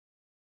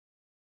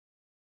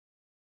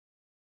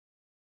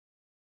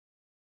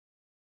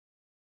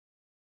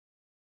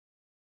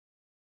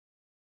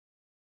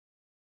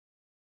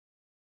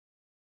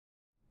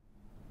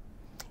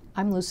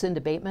I'm Lucinda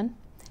Bateman.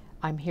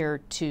 I'm here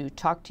to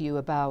talk to you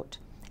about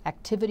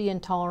activity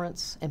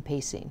intolerance and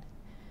pacing.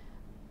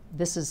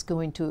 This is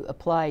going to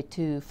apply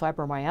to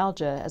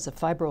fibromyalgia as a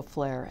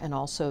fibroflare and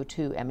also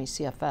to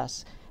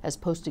ME/CFS as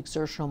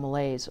post-exertional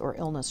malaise or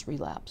illness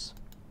relapse.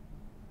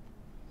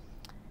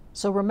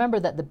 So remember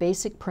that the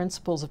basic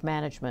principles of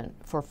management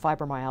for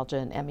fibromyalgia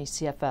and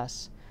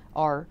ME/CFS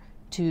are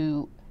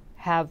to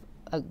have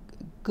a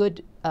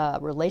good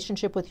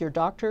relationship with your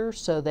doctor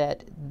so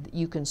that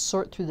you can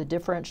sort through the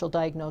differential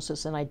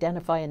diagnosis and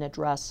identify and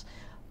address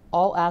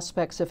all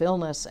aspects of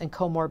illness and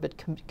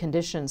comorbid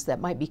conditions that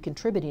might be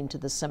contributing to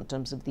the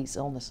symptoms of these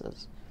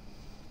illnesses.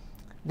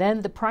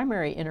 Then the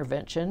primary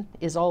intervention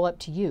is all up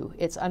to you.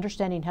 It's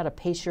understanding how to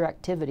pace your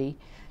activity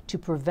to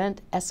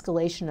prevent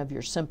escalation of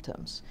your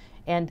symptoms.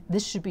 And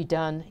this should be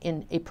done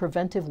in a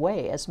preventive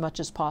way as much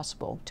as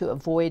possible to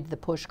avoid the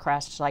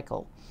push-crash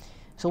cycle.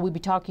 So we'll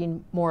be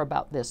talking more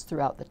about this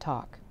throughout the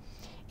talk.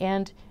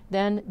 And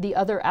then the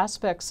other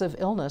aspects of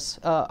illness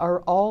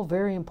are all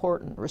very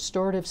important.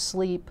 Restorative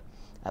sleep,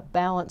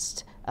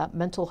 balanced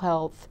mental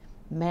health,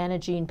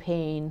 managing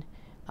pain,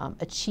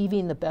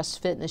 achieving the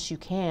best fitness you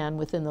can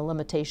within the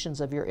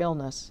limitations of your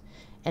illness,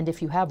 and if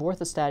you have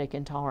orthostatic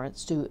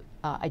intolerance, to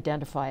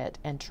identify it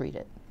and treat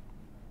it.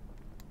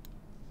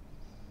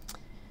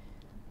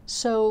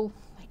 So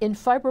in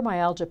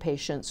fibromyalgia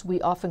patients, we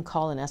often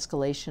call an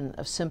escalation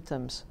of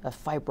symptoms a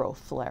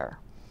fibroflare.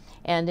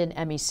 And in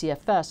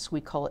ME/CFS,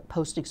 we call it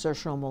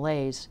post-exertional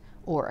malaise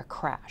or a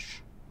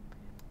crash.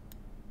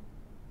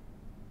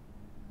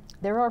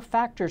 There are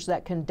factors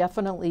that can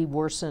definitely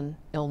worsen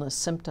illness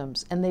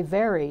symptoms, and they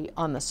vary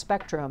on the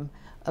spectrum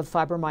of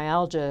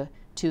fibromyalgia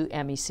to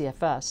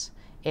ME/CFS.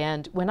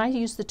 And when I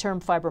use the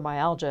term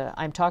fibromyalgia,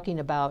 I'm talking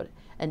about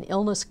an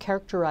illness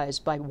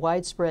characterized by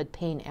widespread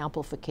pain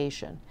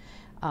amplification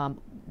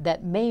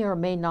that may or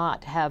may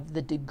not have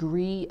the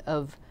degree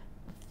of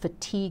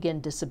fatigue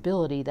and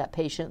disability that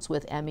patients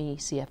with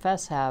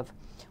ME/CFS have,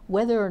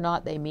 whether or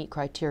not they meet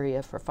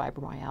criteria for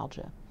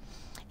fibromyalgia.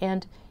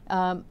 And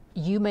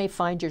you may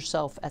find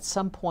yourself at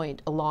some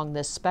point along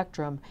this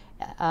spectrum,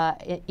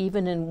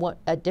 even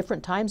at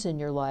different times in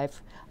your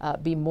life,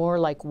 be more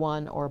like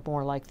one or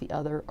more like the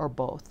other or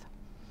both.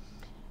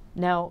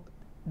 Now,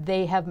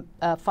 they have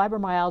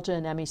fibromyalgia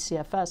and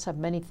ME/CFS have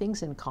many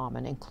things in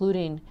common,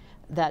 including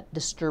that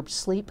disturbed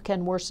sleep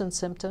can worsen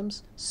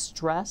symptoms,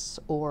 stress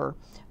or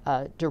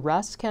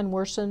duress can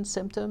worsen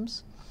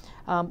symptoms.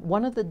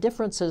 One of the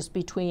differences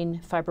between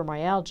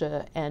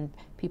fibromyalgia and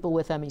people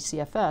with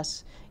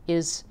ME/CFS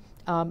is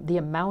the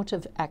amount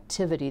of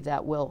activity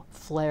that will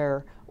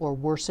flare or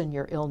worsen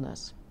your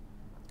illness.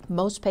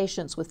 Most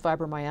patients with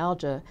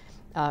fibromyalgia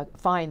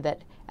find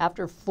that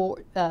after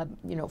 4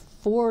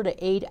 to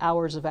 8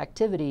 hours of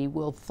activity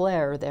will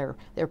flare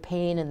their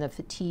pain and the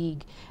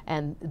fatigue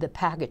and the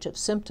package of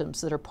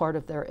symptoms that are part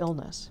of their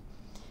illness.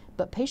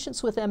 But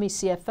patients with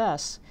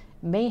ME/CFS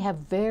may have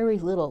very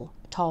little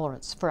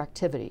tolerance for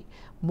activity,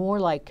 more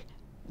like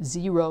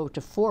 0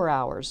 to 4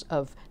 hours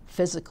of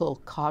physical,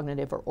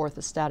 cognitive, or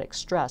orthostatic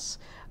stress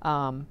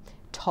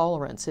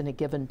tolerance in a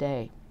given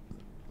day.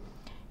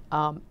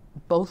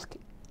 Both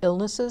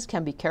illnesses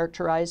can be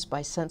characterized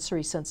by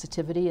sensory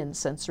sensitivity and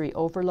sensory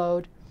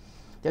overload.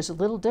 There's a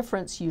little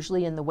difference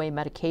usually in the way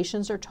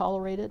medications are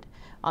tolerated.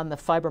 On the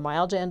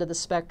fibromyalgia end of the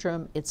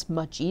spectrum, it's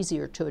much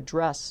easier to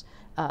address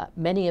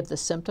many of the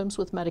symptoms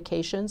with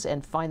medications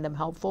and find them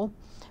helpful,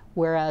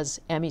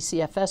 whereas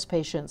ME/CFS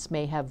patients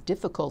may have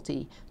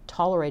difficulty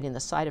tolerating the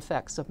side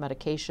effects of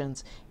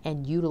medications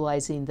and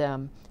utilizing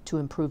them to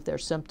improve their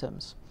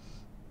symptoms.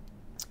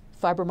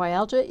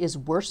 Fibromyalgia is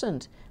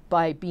worsened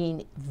by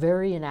being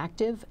very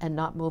inactive and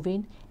not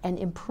moving, and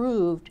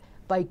improved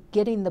by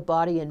getting the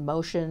body in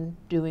motion,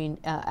 doing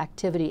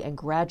activity, and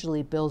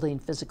gradually building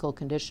physical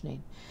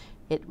conditioning.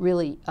 It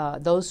really,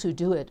 those who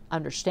do it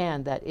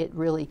understand that it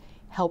really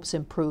helps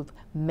improve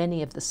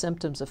many of the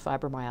symptoms of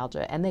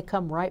fibromyalgia, and they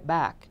come right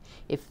back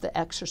if the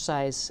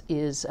exercise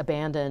is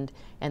abandoned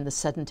and the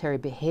sedentary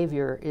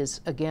behavior is,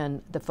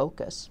 again, the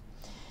focus.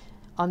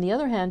 On the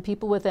other hand,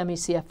 people with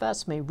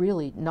ME/CFS may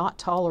really not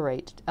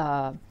tolerate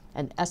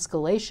an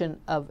escalation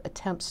of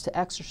attempts to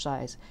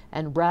exercise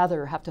and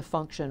rather have to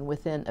function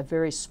within a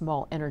very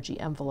small energy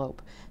envelope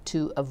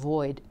to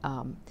avoid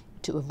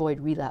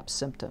relapse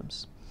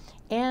symptoms.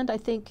 And I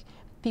think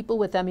people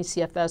with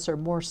ME/CFS are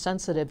more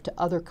sensitive to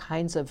other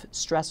kinds of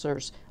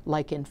stressors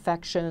like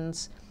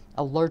infections,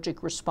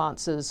 allergic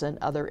responses, and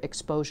other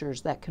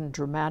exposures that can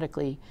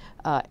dramatically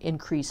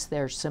increase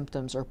their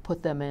symptoms or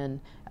put them in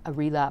a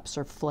relapse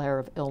or flare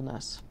of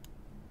illness.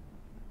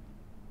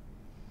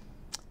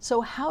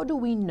 So how do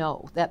we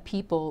know that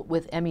people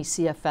with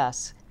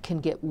ME/CFS can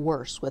get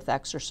worse with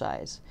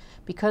exercise?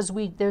 Because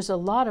there's a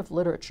lot of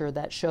literature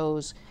that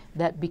shows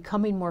that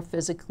becoming more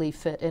physically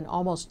fit in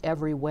almost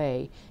every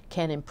way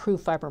can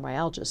improve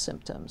fibromyalgia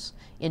symptoms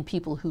in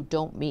people who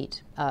don't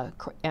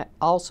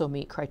also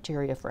meet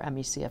criteria for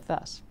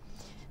ME/CFS.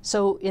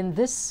 So in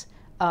this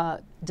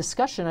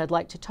discussion, I'd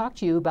like to talk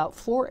to you about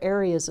 4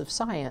 areas of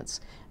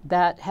science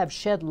that have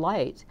shed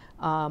light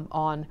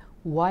on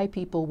why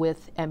people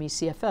with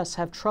ME/CFS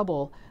have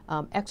trouble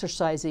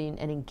exercising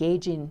and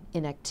engaging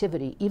in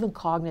activity, even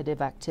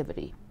cognitive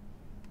activity.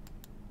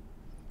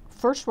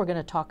 First, we're going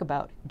to talk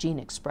about gene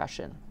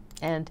expression.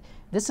 And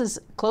this is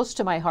close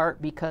to my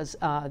heart because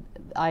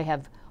I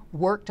have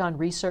worked on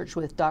research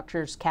with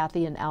Drs.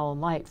 Kathy and Alan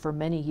Light for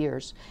many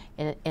years.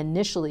 And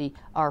initially,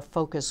 our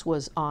focus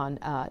was on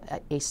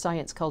a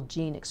science called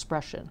gene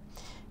expression.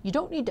 You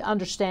don't need to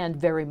understand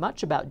very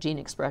much about gene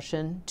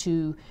expression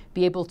to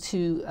be able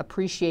to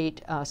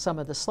appreciate some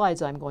of the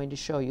slides I'm going to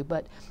show you,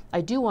 but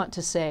I do want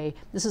to say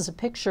this is a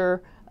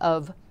picture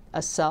of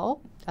a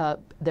cell.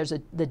 There's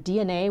the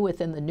DNA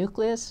within the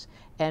nucleus,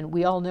 and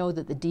we all know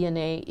that the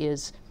DNA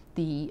is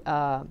the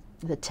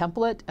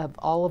template of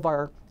all of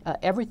our,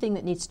 everything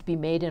that needs to be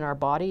made in our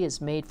body is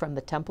made from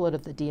the template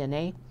of the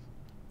DNA.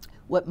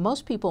 What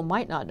most people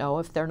might not know,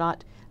 if they're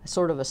not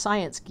sort of a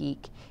science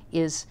geek,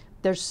 is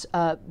there's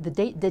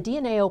the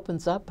DNA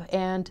opens up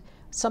and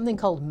something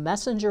called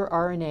messenger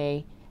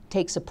RNA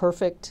takes a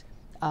perfect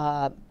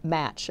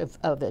match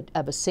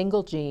of a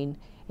single gene,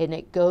 and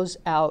it goes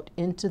out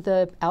into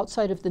the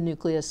outside of the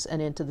nucleus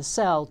and into the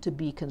cell to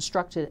be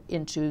constructed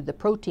into the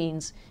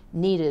proteins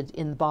needed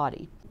in the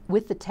body.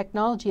 With the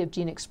technology of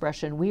gene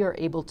expression, we are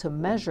able to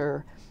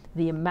measure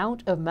the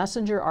amount of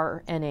messenger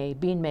RNA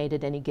being made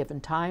at any given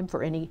time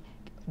for any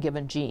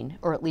given gene,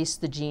 or at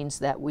least the genes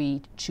that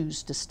we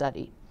choose to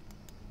study.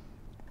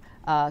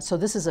 So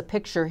this is a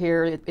picture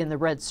here in the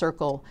red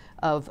circle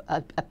of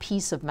a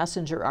piece of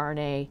messenger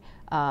RNA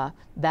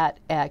that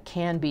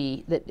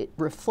it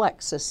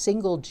reflects a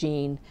single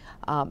gene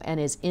and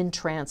is in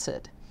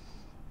transit.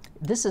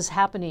 This is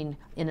happening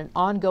in an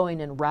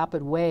ongoing and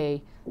rapid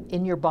way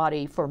in your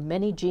body for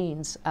many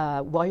genes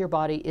while your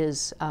body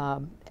is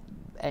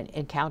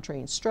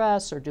encountering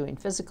stress or doing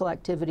physical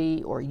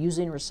activity or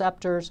using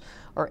receptors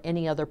or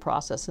any other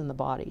process in the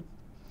body.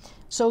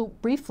 So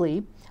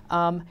briefly,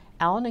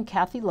 Alan and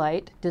Kathy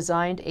Light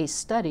designed a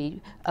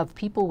study of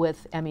people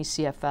with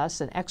ME/CFS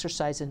and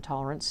exercise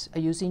intolerance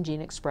using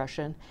gene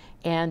expression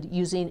and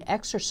using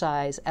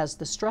exercise as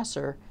the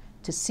stressor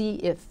to see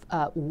if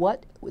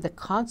what the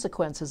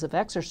consequences of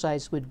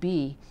exercise would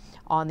be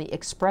on the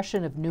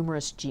expression of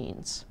numerous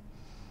genes.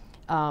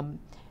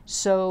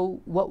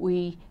 So what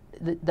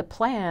the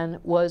plan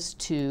was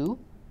to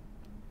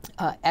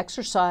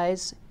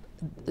exercise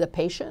the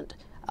patient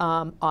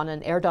on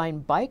an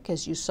Airdyne bike,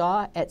 as you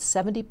saw, at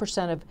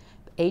 70% of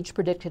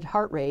age-predicted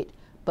heart rate,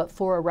 but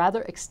for a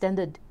rather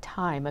extended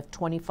time of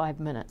 25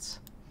 minutes.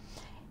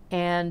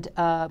 And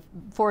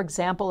for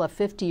example, a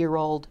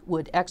 50-year-old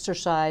would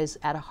exercise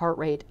at a heart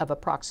rate of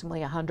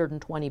approximately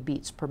 120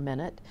 beats per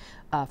minute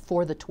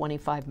for the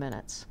 25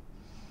 minutes.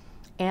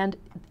 And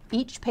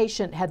each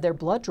patient had their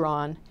blood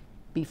drawn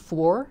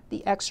before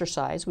the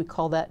exercise. We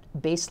call that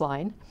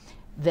baseline.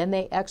 Then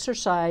they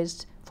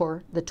exercised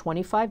for the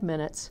 25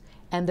 minutes,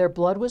 and their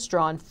blood was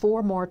drawn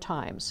 4 more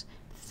times,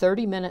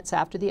 30 minutes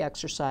after the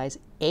exercise,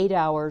 8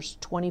 hours,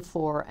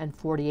 24, and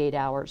 48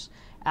 hours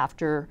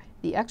after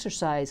the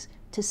exercise,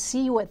 to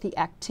see what the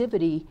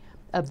activity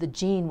of the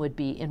gene would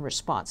be in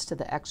response to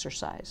the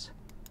exercise.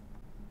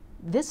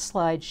 This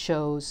slide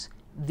shows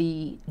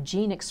the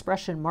gene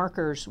expression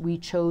markers we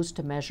chose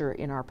to measure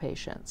in our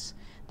patients.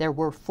 There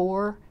were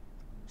 4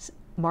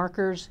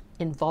 markers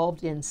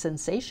involved in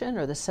sensation,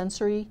 or the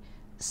sensory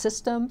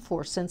system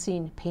for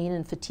sensing pain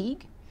and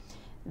fatigue.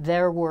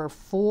 There were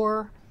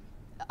 4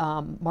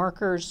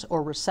 markers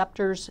or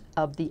receptors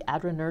of the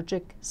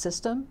adrenergic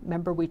system.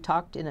 Remember, we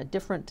talked in a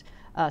different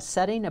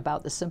setting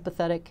about the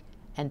sympathetic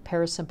and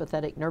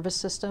parasympathetic nervous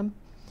system.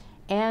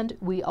 And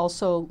we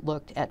also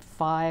looked at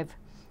 5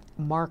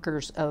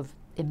 markers of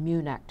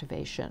immune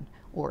activation,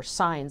 or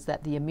signs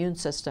that the immune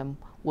system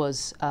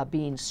was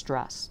being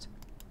stressed.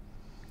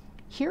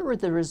 Here are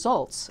the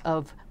results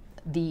of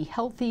the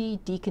healthy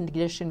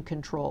deconditioned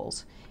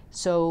controls.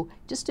 So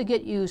just to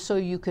get you so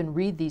you can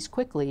read these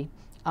quickly,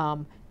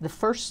 the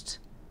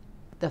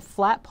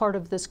flat part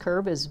of this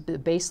curve is the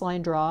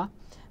baseline draw.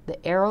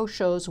 The arrow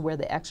shows where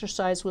the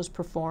exercise was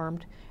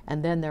performed,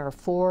 and then there are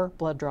 4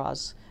 blood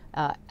draws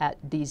at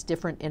these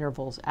different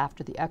intervals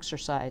after the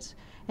exercise.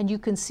 And you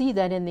can see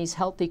that in these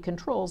healthy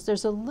controls,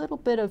 there's a little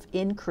bit of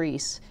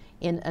increase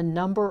in a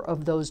number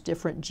of those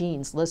different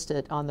genes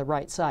listed on the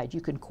right side.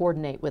 You can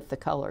coordinate with the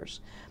colors.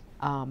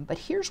 But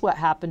here's what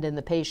happened in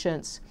the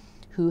patients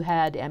who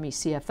had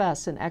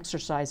ME/CFS and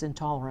exercise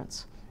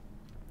intolerance.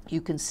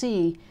 You can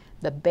see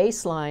the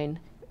baseline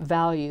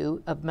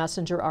value of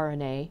messenger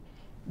RNA,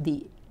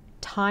 the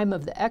time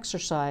of the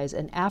exercise,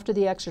 and after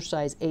the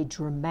exercise, a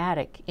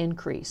dramatic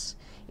increase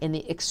in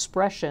the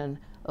expression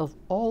of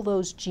all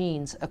those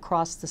genes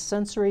across the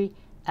sensory,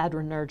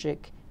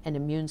 adrenergic, and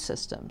immune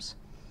systems.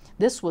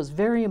 This was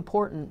very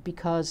important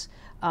because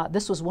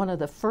this was one of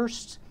the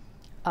first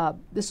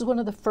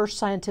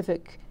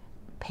scientific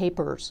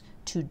papers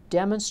to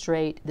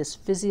demonstrate this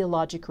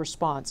physiologic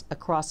response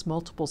across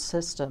multiple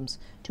systems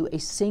to a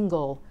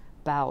single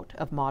bout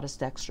of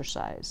modest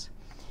exercise.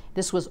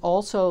 This was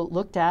also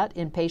looked at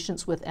in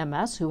patients with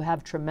MS who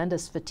have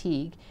tremendous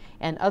fatigue,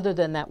 and other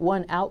than that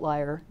one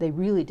outlier, they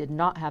really did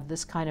not have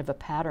this kind of a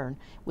pattern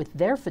with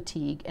their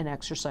fatigue and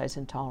exercise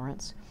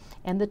intolerance.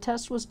 And the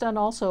test was done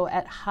also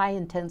at high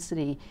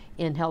intensity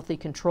in healthy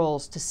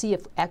controls to see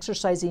if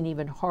exercising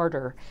even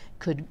harder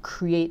could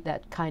create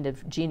that kind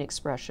of gene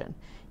expression.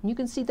 And you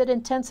can see that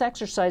intense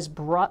exercise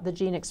brought the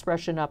gene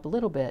expression up a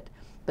little bit,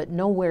 but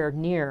nowhere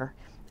near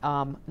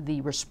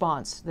the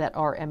response that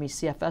our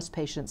ME/CFS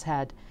patients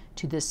had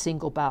to this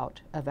single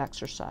bout of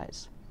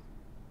exercise.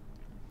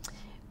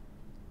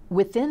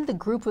 Within the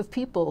group of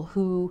people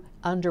who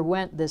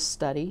underwent this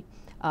study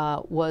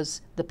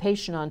was the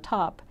patient on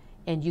top,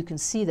 and you can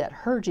see that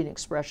her gene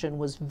expression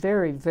was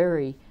very,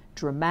 very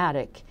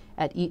dramatic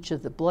at each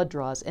of the blood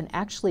draws, and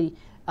actually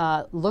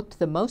looked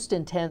the most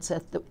intense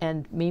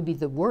and maybe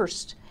the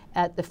worst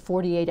at the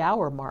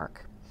 48-hour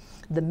mark.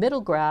 The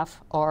middle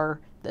graph are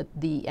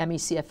the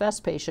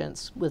ME/CFS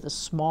patients with a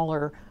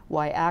smaller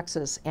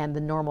y-axis, and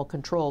the normal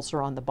controls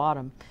are on the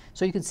bottom.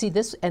 So you can see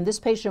this, and this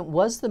patient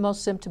was the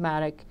most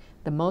symptomatic,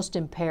 the most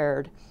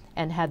impaired,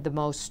 and had the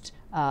most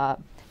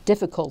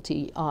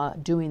difficulty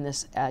doing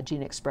this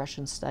gene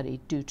expression study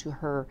due to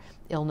her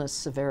illness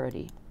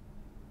severity.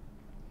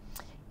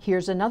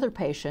 Here's another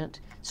patient.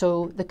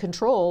 So the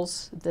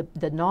controls,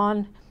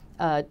 the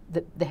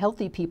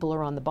healthy people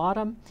are on the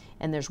bottom,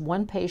 and there's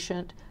one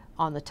patient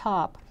on the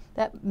top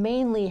that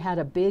mainly had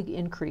a big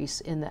increase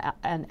in the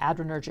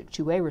adrenergic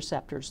 2A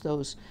receptors,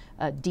 those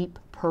deep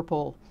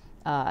purple,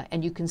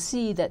 and you can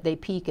see that they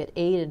peak at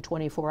 8 and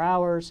 24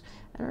 hours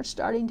and are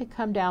starting to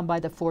come down by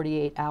the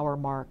 48-hour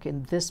mark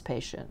in this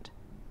patient.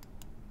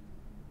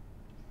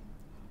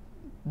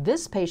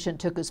 This patient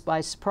took us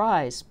by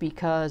surprise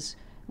because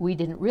we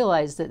didn't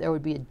realize that there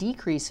would be a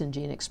decrease in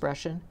gene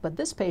expression, but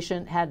this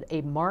patient had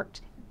a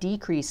marked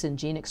decrease in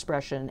gene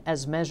expression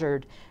as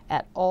measured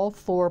at all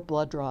 4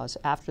 blood draws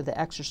after the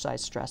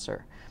exercise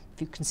stressor.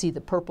 If you can see,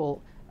 the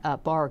purple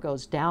bar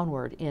goes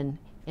downward in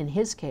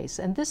his case,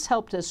 and this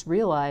helped us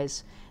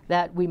realize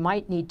that we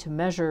might need to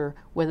measure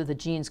whether the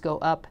genes go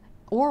up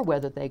or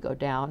whether they go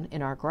down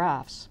in our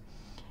graphs.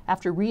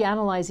 After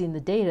reanalyzing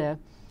the data,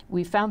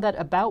 we found that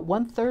about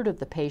 1/3 of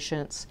the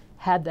patients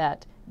had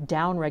that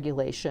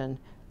downregulation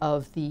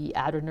of the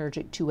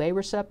adrenergic 2A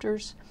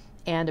receptors,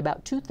 and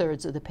about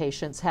 2/3 of the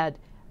patients had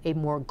a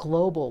more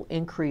global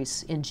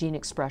increase in gene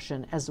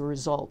expression as a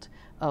result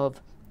of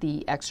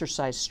the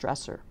exercise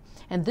stressor.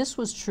 And this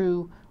was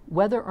true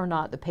whether or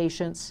not the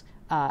patients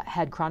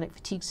had chronic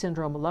fatigue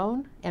syndrome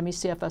alone,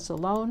 ME/CFS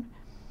alone,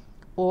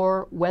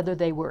 or whether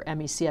they were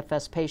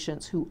ME/CFS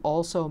patients who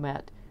also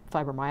met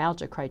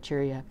fibromyalgia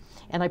criteria.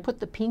 And I put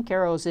the pink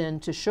arrows in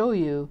to show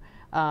you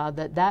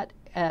that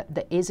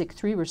the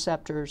ASIC3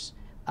 receptors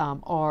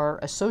are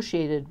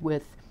associated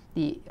with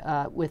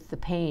the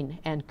pain,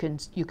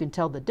 and you can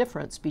tell the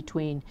difference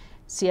between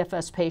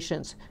CFS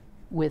patients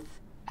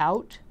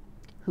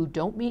who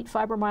don't meet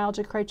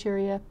fibromyalgia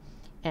criteria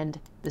and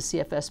the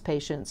CFS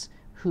patients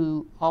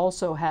who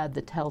also had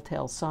the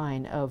telltale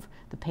sign of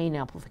the pain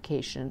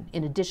amplification,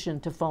 in addition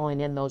to falling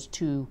in those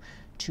two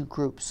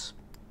groups.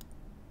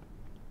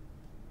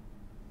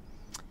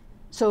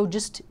 So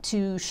just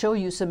to show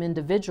you some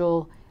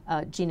individual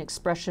gene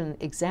expression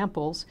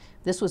examples,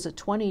 this was a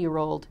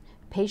 20-year-old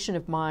patient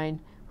of mine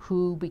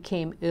who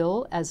became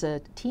ill as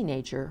a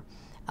teenager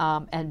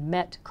and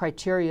met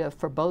criteria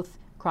for both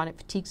chronic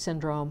fatigue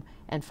syndrome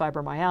and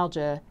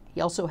fibromyalgia. He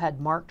also had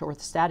marked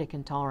orthostatic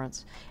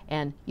intolerance,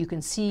 and you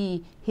can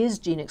see his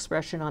gene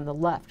expression on the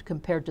left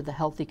compared to the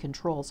healthy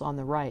controls on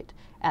the right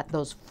at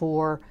those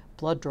 4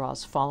 blood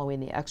draws following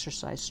the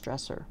exercise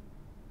stressor.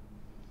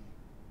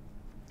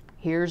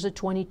 Here's a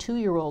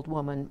 22-year-old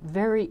woman,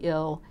 very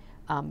ill,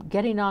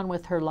 getting on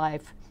with her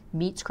life,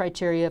 meets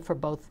criteria for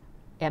both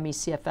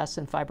ME/CFS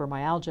and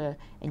fibromyalgia,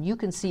 and you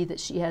can see that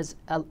she has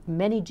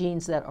many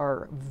genes that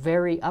are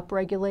very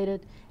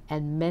upregulated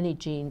and many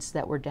genes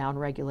that were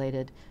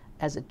downregulated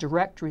as a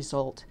direct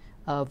result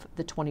of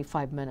the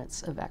 25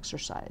 minutes of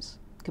exercise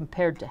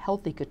compared to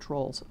healthy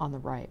controls on the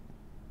right.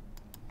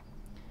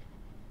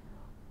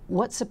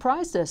 What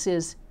surprised us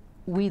is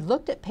we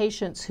looked at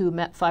patients who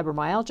met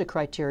fibromyalgia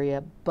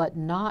criteria but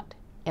not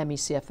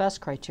ME/CFS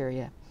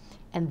criteria,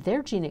 and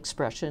their gene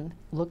expression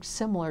looked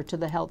similar to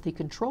the healthy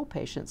control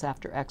patients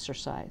after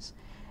exercise.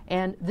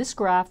 And this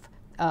graph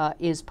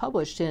is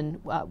published in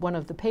one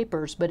of the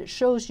papers, but it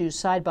shows you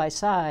side by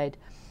side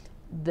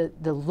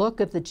the look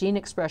of the gene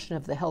expression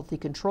of the healthy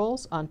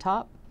controls on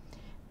top,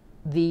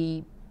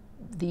 the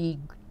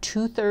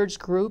 2/3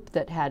 group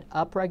that had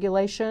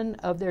upregulation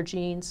of their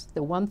genes,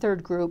 the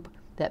 1/3 group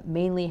that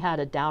mainly had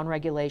a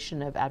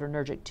downregulation of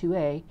adrenergic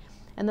 2A,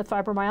 and the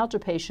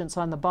fibromyalgia patients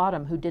on the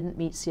bottom who didn't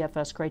meet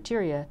CFS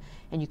criteria,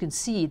 and you can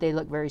see they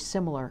look very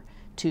similar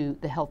to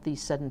the healthy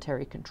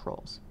sedentary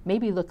controls.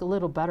 Maybe look a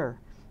little better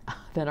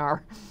than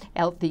our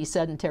healthy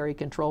sedentary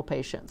control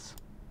patients.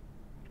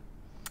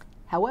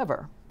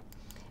 However,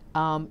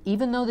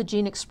 even though the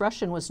gene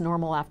expression was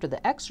normal after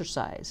the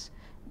exercise,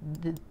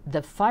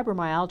 the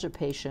fibromyalgia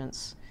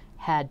patients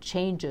had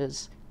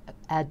changes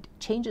had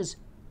changes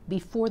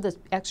before the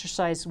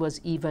exercise was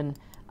even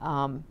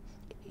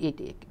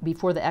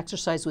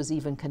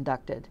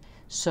conducted.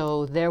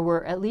 So there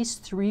were at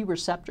least 3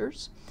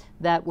 receptors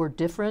that were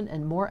different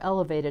and more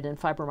elevated in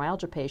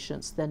fibromyalgia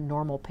patients than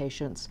normal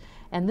patients.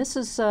 And this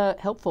is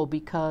helpful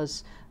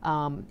because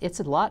it's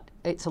a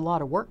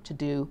lot of work to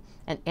do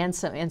and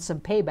some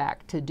payback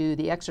to do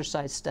the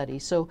exercise study.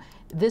 So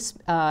this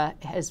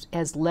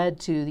has led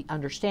to the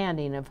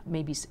understanding of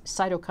maybe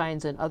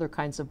cytokines and other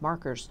kinds of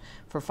markers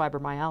for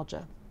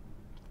fibromyalgia.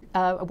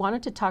 I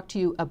wanted to talk to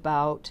you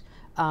about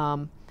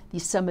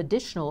some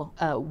additional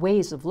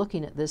ways of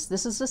looking at this.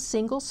 This is a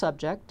single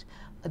subject.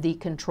 The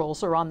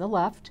controls are on the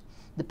left.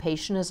 The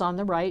patient is on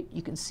the right.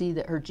 You can see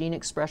that her gene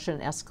expression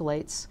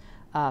escalates,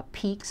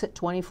 peaks at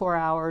 24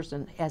 hours,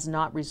 and has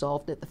not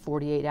resolved at the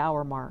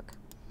 48-hour mark.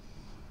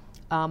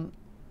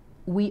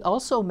 We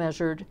also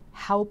measured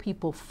how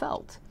people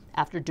felt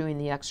after doing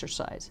the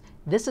exercise.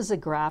 This is a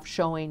graph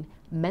showing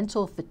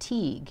mental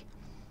fatigue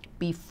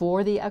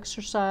before the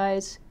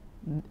exercise,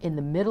 in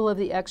the middle of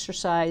the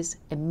exercise,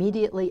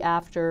 immediately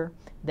after,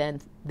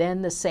 then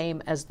the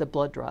same as the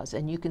blood draws.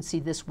 And you can see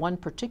this one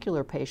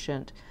particular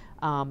patient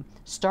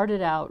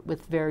started out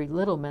with very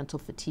little mental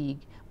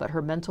fatigue, but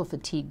her mental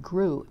fatigue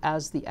grew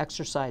as the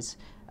exercise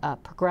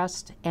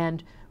progressed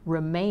and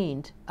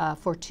remained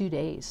for 2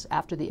 days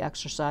after the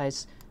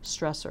exercise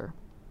stressor.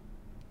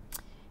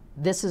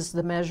 This is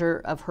the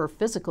measure of her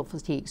physical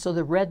fatigue. So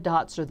the red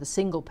dots are the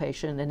single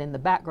patient, and in the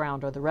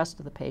background are the rest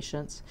of the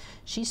patients.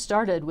 She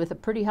started with a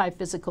pretty high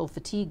physical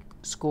fatigue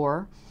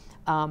score.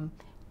 On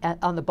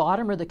the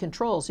bottom are the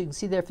controls. You can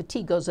see their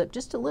fatigue goes up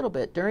just a little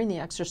bit during the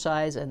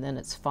exercise, and then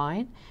it's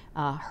fine.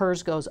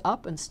 Hers goes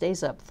up and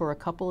stays up for a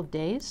couple of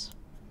days.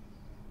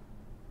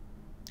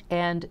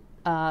 And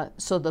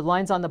so the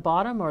lines on the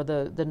bottom are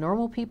the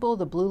normal people.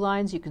 The blue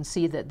lines, you can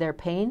see that their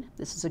pain.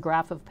 This is a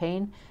graph of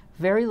pain.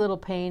 Very little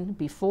pain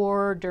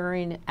before,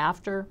 during,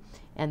 after.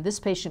 And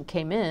this patient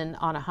came in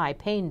on a high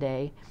pain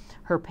day.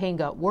 Her pain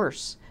got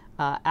worse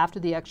after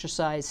the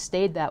exercise,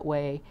 stayed that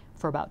way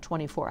for about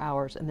 24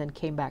 hours, and then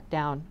came back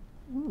down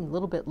a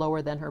little bit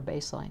lower than her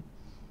baseline.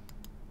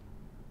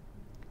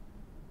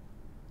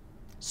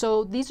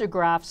 So these are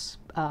graphs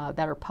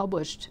that are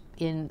published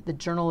in the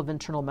Journal of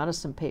Internal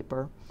Medicine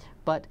paper.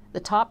 But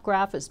the top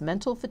graph is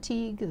mental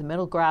fatigue, the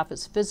middle graph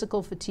is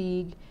physical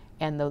fatigue,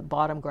 and the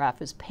bottom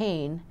graph is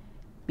pain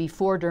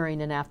before,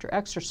 during, and after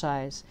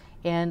exercise.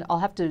 And I'll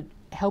have to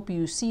help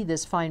you see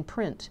this fine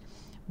print.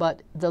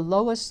 But the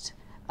lowest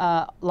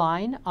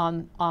line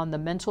on the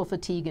mental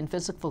fatigue and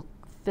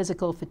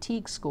physical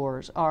fatigue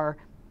scores are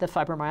the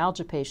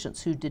fibromyalgia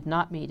patients who did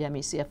not meet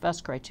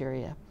ME/CFS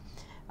criteria.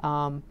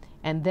 And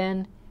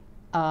then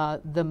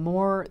the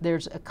more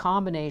there's a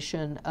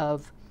combination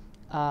of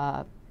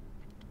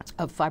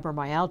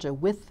fibromyalgia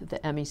with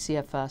the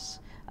ME/CFS,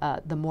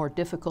 the more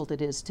difficult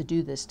it is to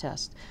do this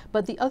test.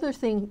 But the other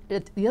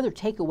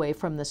takeaway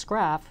from this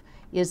graph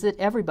is that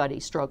everybody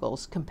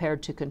struggles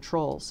compared to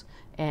controls.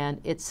 And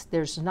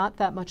there's not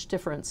that much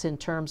difference in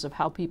terms of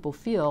how people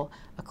feel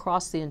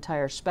across the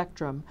entire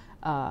spectrum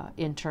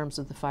in terms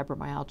of the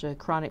fibromyalgia,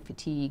 chronic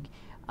fatigue,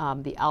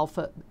 the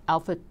alpha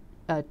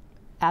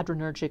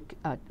adrenergic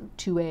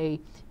 2A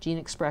gene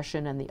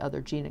expression, and the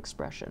other gene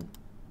expression.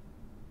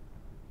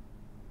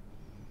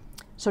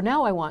 So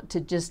now I want to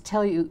just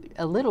tell you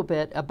a little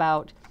bit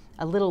about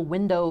a little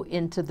window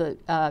into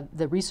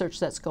the research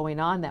that's going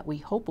on that we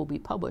hope will be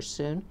published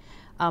soon.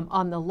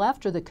 On the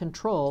left are the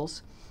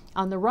controls.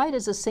 On the right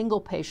is a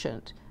single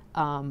patient,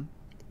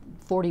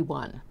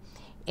 41.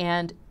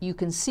 And you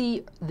can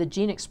see the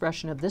gene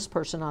expression of this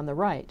person on the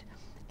right.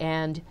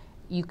 And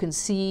you can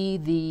see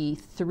the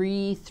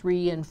 3,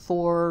 3, and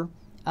 4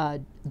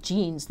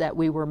 genes that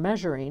we were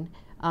measuring.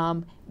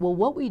 Well,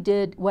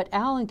 what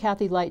Al and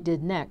Kathy Light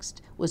did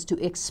next was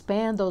to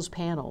expand those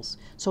panels.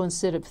 So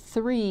instead of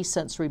 3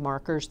 sensory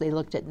markers, they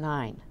looked at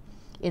 9.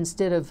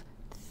 Instead of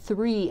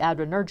 3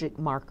 adrenergic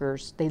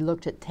markers, they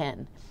looked at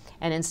 10.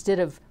 And instead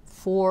of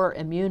 4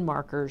 immune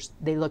markers,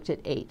 they looked at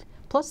 8.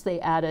 Plus they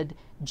added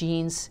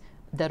genes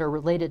that are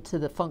related to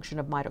the function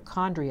of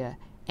mitochondria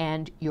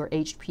and your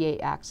HPA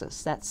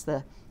axis. That's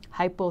the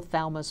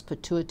hypothalamus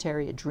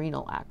pituitary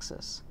adrenal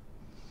axis.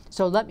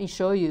 So let me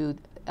show you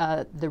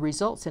the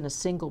results in a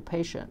single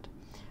patient.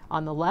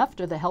 On the left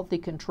are the healthy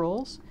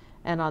controls,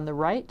 and on the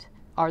right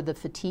are the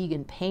fatigue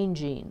and pain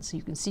genes.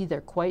 You can see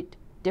they're quite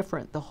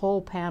different. The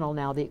whole panel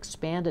now, the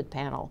expanded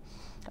panel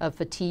of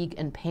fatigue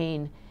and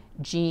pain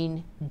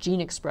gene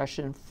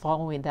expression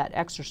following that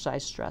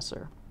exercise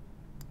stressor.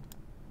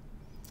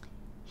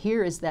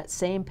 Here is that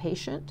same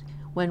patient.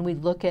 When we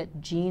look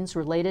at genes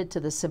related to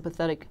the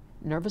sympathetic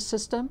nervous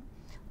system,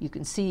 you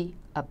can see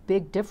a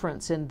big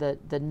difference in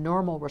the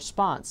normal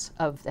response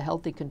of the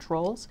healthy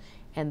controls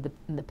and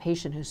the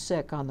patient who's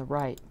sick on the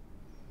right.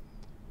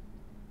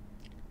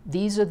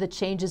 These are the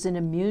changes in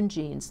immune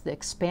genes, the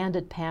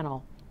expanded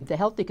panel, the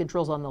healthy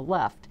controls on the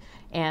left,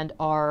 and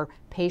our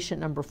patient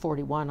number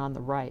 41 on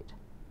the right.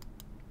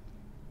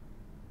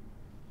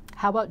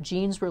 How about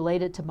genes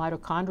related to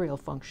mitochondrial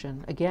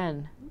function?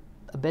 Again,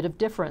 a bit of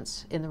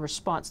difference in the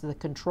response to the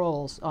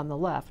controls on the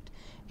left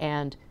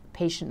and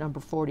patient number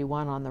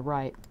 41 on the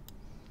right.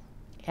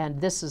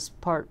 And this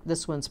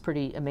one's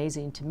pretty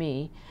amazing to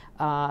me.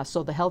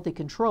 So the healthy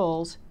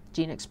controls,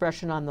 gene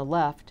expression on the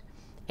left,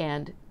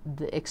 and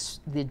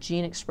the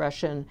gene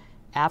expression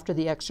after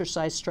the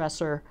exercise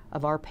stressor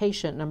of our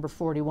patient number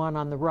 41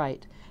 on the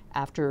right,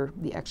 after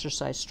the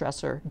exercise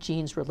stressor,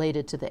 genes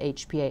related to the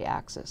HPA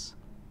axis.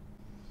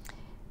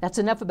 That's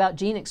enough about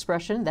gene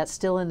expression. That's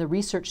still in the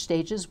research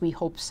stages. We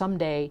hope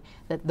someday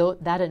that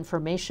that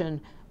information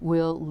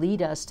will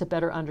lead us to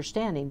better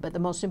understanding. But the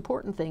most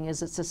important thing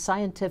is it's a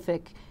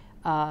scientific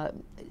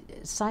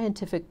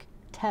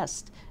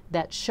test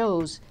that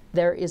shows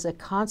there is a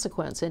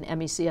consequence in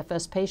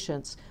ME/CFS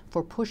patients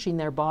for pushing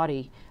their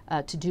body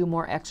to do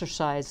more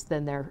exercise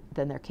than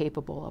they're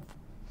capable of.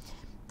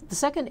 The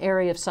second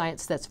area of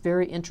science that's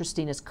very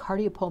interesting is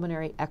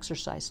cardiopulmonary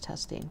exercise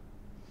testing.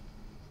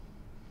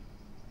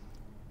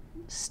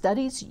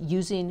 Studies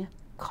using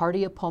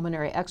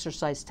cardiopulmonary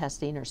exercise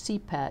testing, or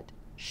CPET,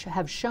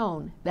 have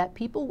shown that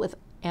people with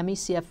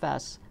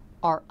ME/CFS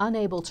are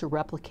unable to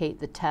replicate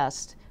the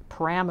test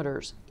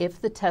parameters if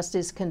the test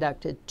is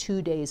conducted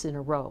 2 days in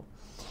a row.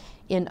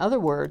 In other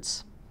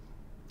words,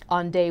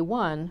 on day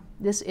one,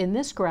 in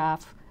this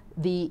graph,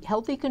 the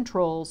healthy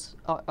controls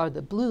are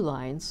the blue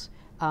lines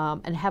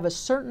and have a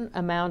certain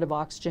amount of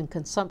oxygen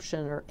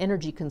consumption or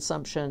energy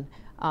consumption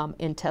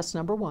in test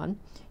number one.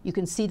 You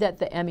can see that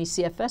the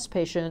ME/CFS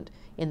patient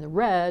in the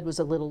red was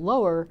a little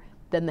lower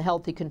than the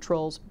healthy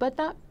controls, but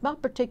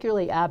not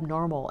particularly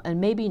abnormal, and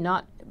maybe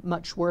not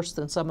much worse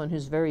than someone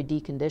who's very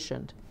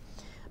deconditioned.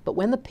 But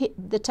when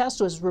the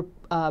test was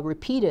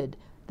repeated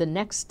the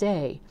next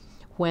day,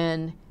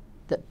 when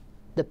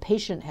the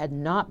patient had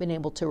not been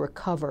able to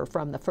recover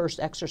from the first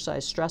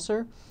exercise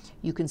stressor,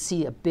 you can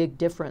see a big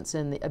difference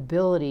in the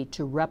ability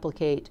to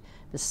replicate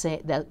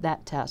that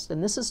test.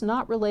 And this is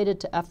not related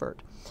to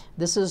effort.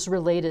 This is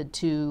related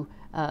to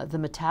the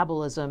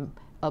metabolism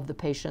of the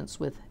patients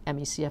with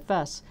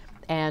ME/CFS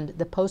and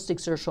the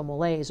post-exertional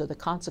malaise, or the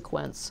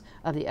consequence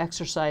of the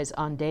exercise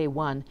on day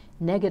one,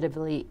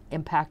 negatively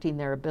impacting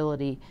their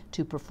ability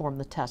to perform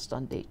the test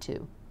on day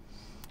two.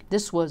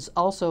 This was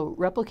also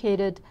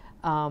replicated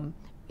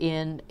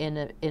in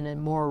a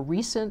more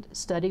recent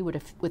study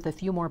with a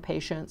few more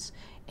patients.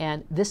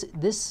 And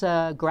this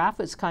graph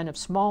is kind of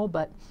small,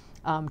 but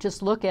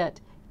just look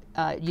at,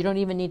 you don't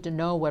even need to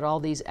know what all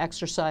these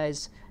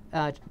exercise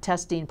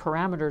testing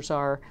parameters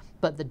are,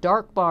 but the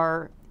dark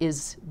bar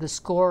is the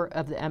score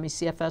of the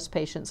ME/CFS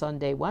patients on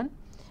day one,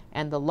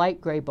 and the light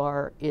gray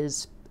bar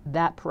is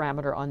that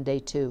parameter on day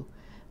two.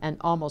 And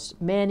almost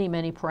many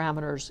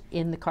parameters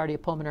in the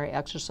cardiopulmonary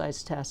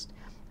exercise test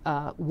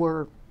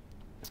were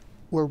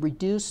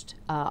reduced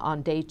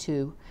on day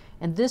two.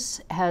 And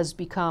this has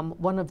become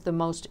one of the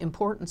most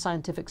important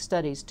scientific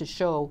studies to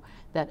show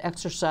that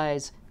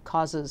exercise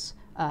causes,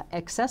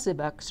 excessive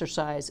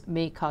exercise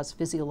may cause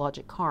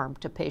physiologic harm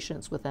to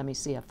patients with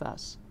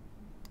ME/CFS.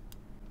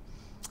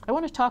 I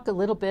want to talk a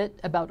little bit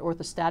about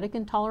orthostatic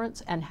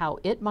intolerance and how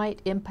it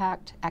might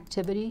impact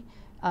activity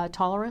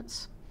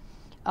tolerance.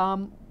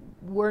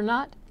 We're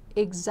not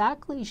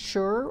exactly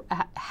sure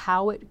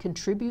how it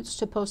contributes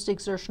to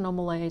post-exertional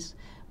malaise,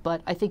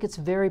 but I think it's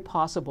very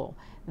possible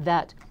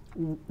that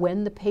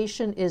when the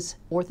patient is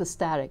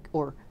orthostatic,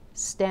 or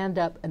stand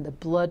up and the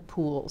blood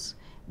pools,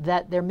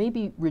 that there may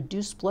be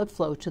reduced blood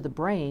flow to the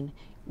brain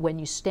when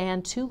you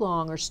stand too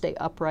long or stay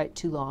upright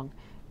too long,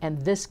 and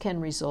this can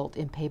result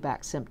in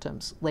payback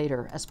symptoms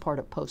later as part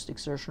of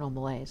post-exertional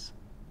malaise.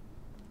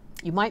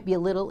 You might be a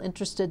little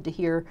interested to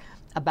hear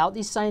about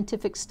these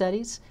scientific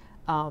studies.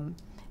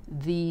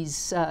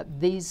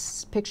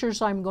 These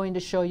pictures I'm going to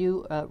show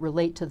you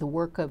relate to the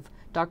work of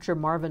Dr.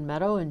 Marvin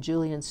Meadow and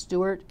Julian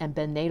Stewart and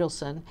Ben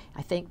Nadelson.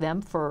 I thank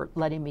them for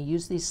letting me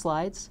use these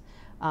slides.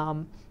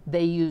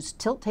 They use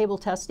tilt table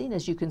testing,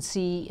 as you can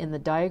see in the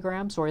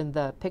diagrams or in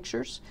the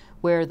pictures,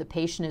 where the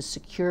patient is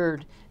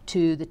secured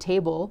to the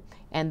table,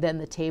 and then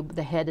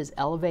the head is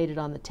elevated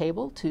on the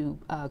table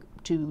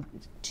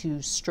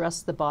to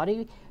stress the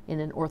body in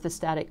an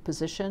orthostatic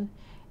position.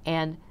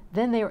 And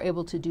then they are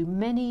able to do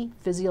many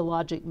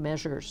physiologic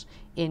measures,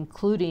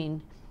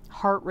 including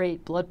heart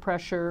rate, blood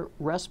pressure,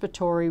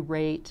 respiratory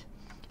rate,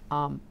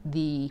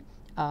 the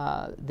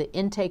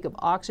intake of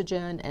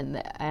oxygen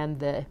and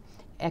the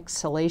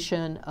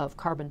exhalation of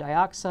carbon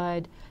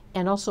dioxide,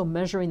 and also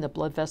measuring the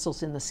blood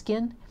vessels in the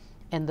skin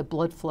and the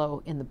blood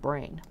flow in the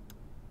brain.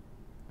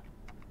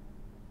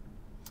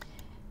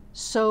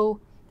 So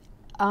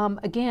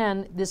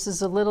again, this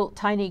is a little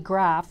tiny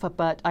graph,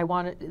 but I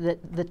wanted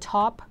the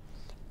top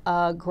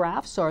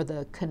graphs are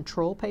the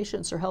control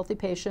patients or healthy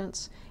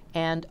patients,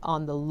 and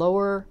on the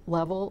lower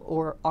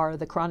level are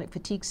the chronic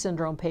fatigue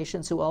syndrome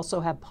patients who also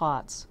have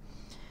POTS.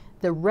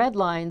 The red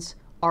lines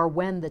are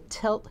when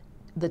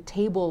the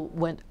table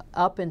went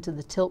up into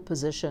the tilt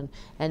position,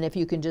 and if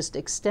you can just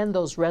extend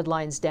those red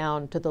lines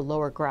down to the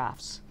lower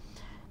graphs.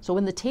 So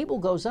when the table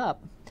goes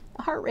up,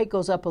 the heart rate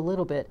goes up a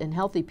little bit in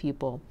healthy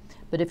people,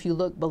 But if you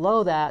look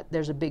below that,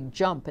 there's a big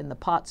jump in the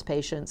POTS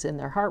patients in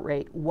their heart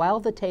rate while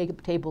the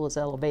table is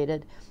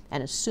elevated,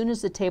 and as soon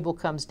as the table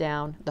comes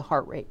down, the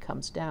heart rate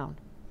comes down.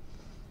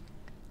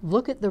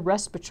 Look at the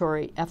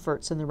respiratory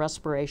efforts and the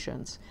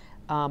respirations.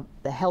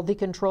 The healthy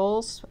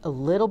controls, a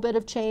little bit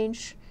of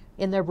change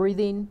in their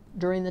breathing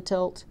during the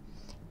tilt,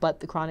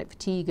 but the chronic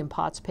fatigue and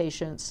POTS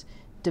patients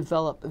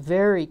develop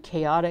very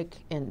chaotic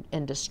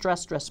and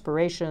distressed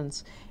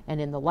respirations,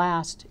 and in the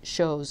last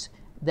shows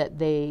that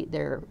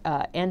their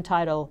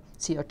end-tidal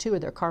CO2 or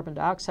their carbon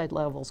dioxide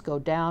levels go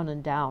down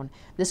and down.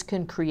 This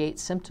can create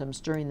symptoms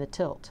during the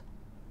tilt.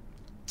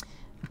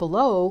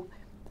 Below,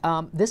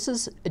 this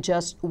is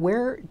just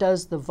where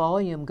does the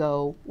volume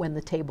go when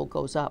the table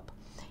goes up.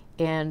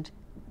 And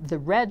the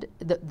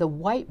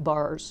white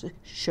bars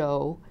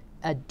show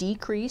a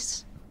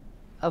decrease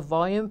of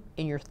volume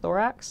in your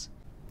thorax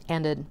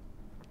and an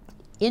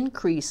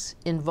increase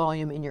in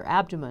volume in your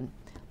abdomen,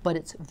 but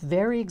it's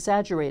very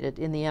exaggerated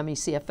in the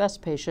ME/CFS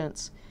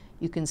patients.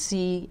 You can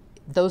see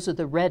those are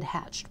the red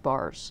hatched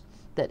bars,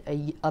 that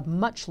a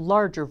much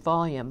larger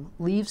volume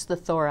leaves the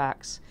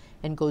thorax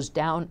and goes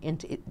down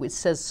into, it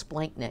says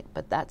splanchnic,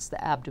 but that's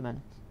the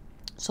abdomen.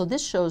 So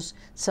this shows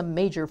some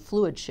major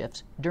fluid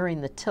shifts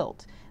during the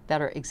tilt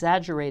that are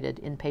exaggerated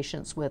in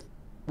patients with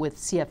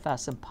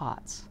CFS and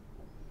POTS.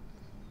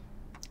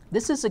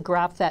 This is a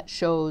graph that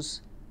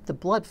shows the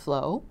blood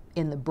flow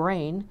in the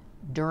brain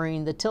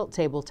during the tilt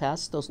table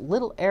test. Those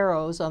little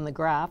arrows on the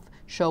graph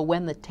show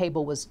when the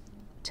table was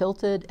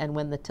tilted and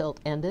when the tilt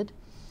ended.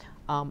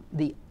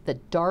 The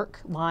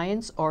dark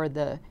lines are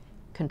the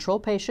control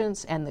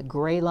patients and the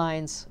gray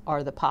lines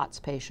are the POTS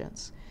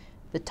patients.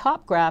 The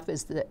top graph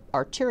is the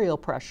arterial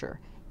pressure.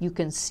 You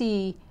can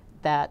see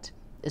that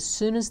as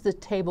soon as the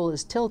table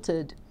is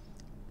tilted,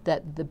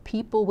 that the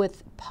people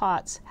with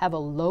POTS have a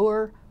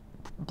lower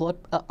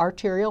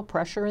arterial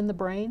pressure in the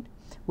brain,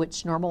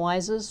 which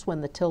normalizes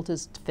when the tilt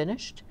is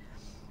finished.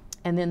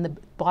 And then the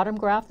bottom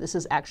graph, this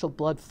is actual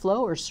blood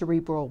flow or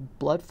cerebral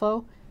blood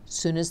flow. As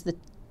soon as the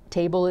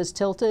table is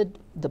tilted,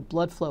 the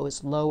blood flow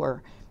is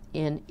lower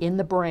in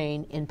the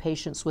brain in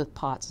patients with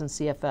POTS and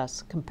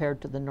CFS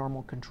compared to the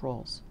normal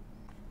controls.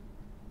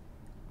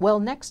 Well,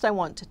 next I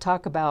want to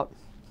talk about,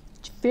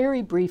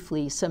 very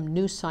briefly, some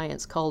new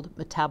science called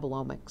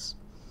metabolomics.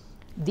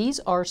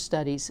 These are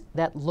studies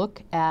that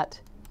look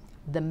at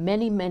the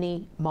many,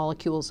 many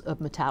molecules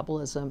of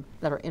metabolism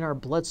that are in our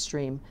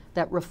bloodstream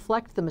that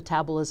reflect the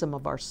metabolism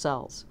of our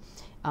cells.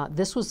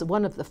 This was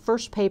one of the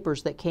first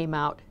papers that came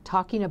out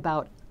talking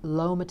about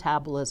low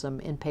metabolism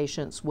in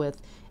patients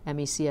with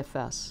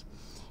ME/CFS.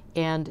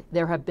 And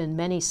there have been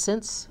many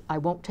since. I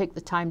won't take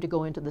the time to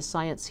go into the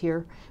science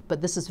here,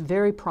 but this is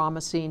very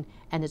promising,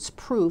 and it's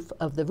proof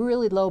of the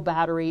really low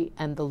battery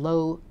and the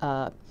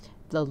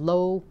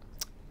low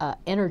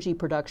energy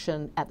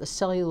production at the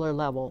cellular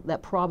level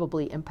that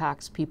probably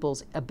impacts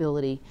people's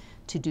ability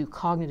to do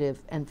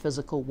cognitive and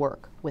physical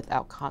work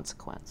without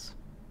consequence.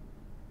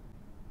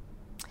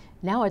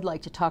 Now I'd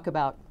like to talk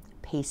about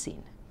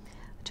pacing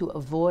to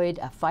avoid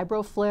a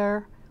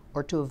fibroflare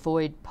or to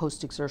avoid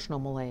post-exertional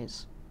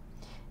malaise.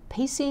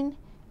 Pacing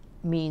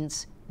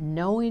means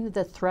knowing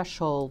the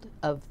threshold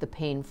of the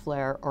pain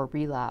flare or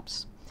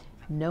relapse,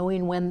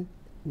 knowing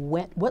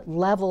what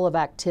level of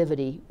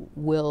activity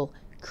will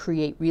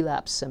create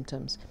relapse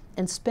symptoms,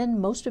 and spend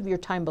most of your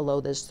time below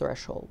this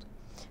threshold.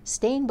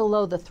 Staying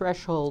below the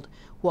threshold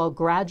while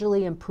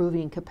gradually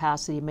improving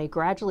capacity may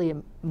gradually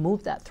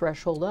move that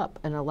threshold up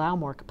and allow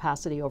more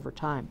capacity over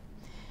time.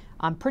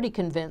 I'm pretty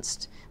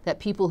convinced that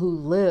people who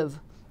live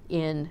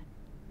in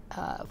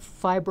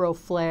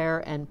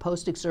fibroflare and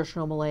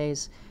post-exertional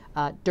malaise,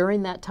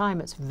 during that time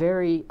it's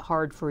very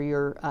hard for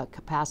your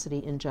capacity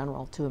in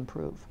general to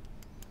improve.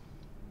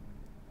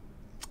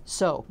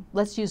 So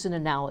let's use an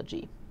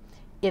analogy.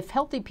 If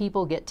healthy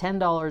people get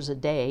 $10 a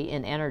day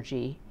in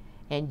energy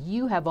and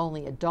you have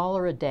only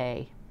 $1 a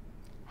day,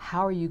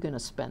 how are you going to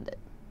spend it?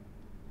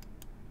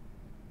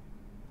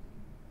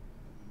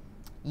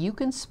 You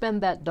can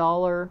spend that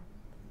dollar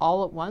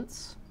all at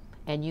once,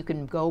 and you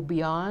can go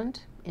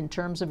beyond in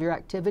terms of your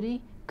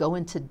activity, go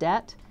into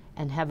debt,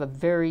 and have a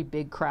very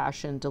big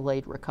crash and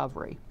delayed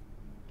recovery.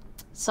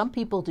 Some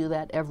people do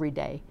that every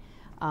day.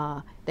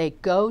 They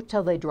go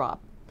till they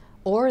drop,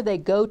 or they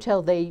go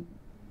till they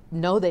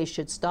know they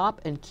should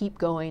stop and keep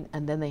going,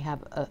 and then they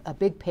have a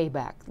big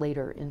payback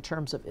later in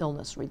terms of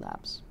illness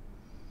relapse.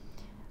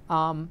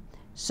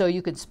 So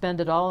you could spend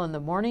it all in the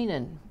morning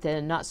and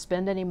then not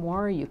spend any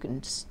more. You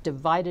can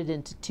divide it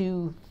into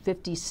two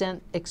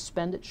 50-cent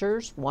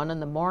expenditures, one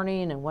in the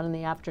morning and one in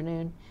the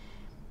afternoon.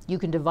 You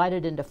can divide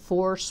it into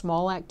 4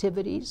 small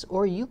activities,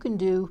 or you can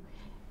do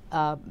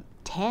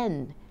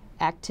 10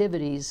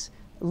 activities,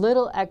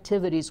 little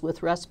activities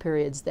with rest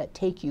periods that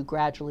take you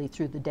gradually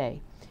through the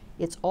day.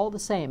 It's all the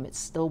same, it's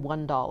still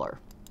 $1.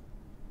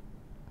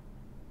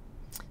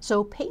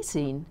 So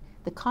pacing,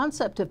 the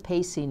concept of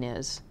pacing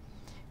is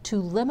to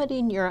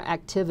limiting your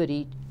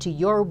activity to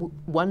your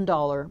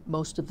 $1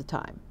 most of the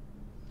time,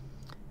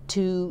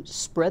 to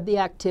spread the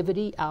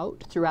activity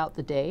out throughout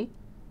the day,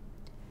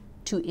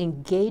 to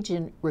engage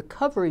in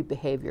recovery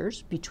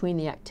behaviors between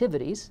the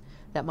activities.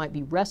 That might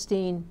be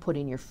resting,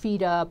 putting your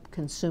feet up,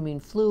 consuming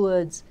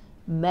fluids,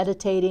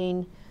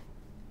 meditating,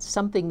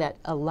 something that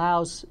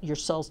allows your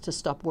cells to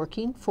stop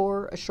working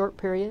for a short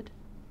period.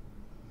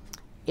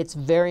 It's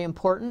very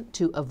important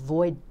to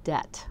avoid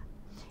debt.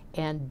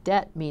 And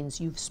debt means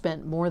you've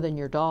spent more than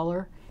your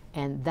dollar,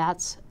 and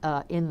that's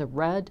in the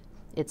red.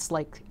 It's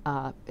like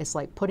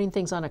putting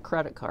things on a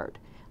credit card.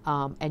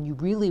 And you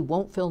really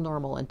won't feel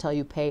normal until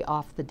you pay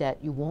off the debt.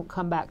 You won't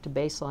come back to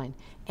baseline.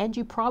 And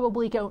you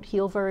probably don't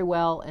heal very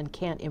well and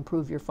can't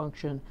improve your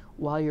function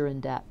while you're in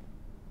debt.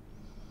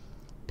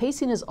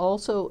 Pacing is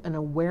also an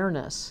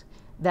awareness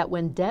that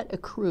when debt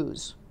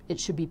accrues, it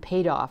should be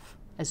paid off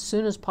as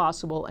soon as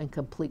possible and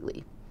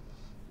completely.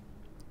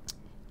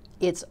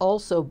 It's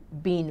also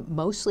being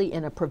mostly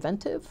in a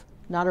preventive,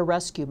 not a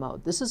rescue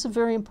mode. This is a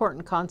very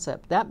important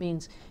concept. That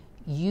means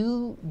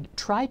you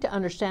try to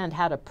understand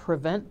how to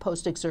prevent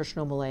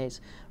post-exertional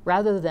malaise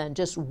rather than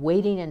just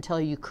waiting until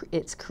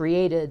it's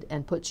created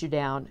and puts you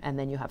down, and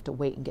then you have to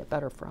wait and get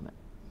better from it.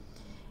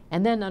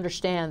 And then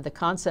understand the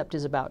concept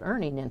is about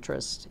earning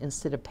interest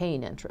instead of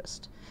paying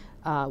interest,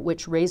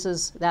 which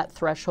raises that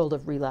threshold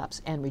of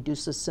relapse and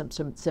reduces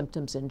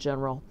symptoms in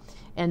general,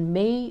 and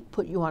may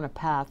put you on a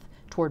path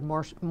toward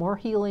more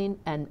healing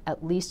and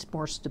at least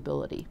more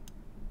stability.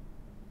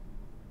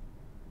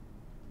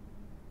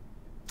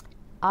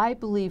 I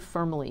believe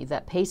firmly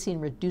that pacing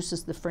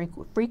reduces the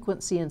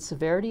frequency and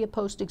severity of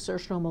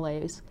post-exertional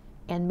malaise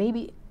and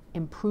maybe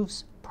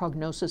improves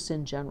prognosis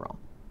in general.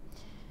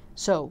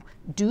 So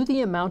do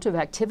the amount of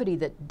activity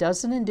that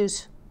doesn't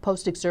induce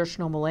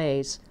post-exertional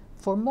malaise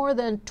for more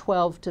than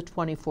 12 to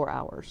 24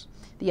 hours.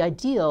 The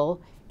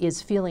ideal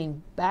is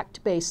feeling back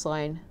to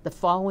baseline the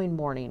following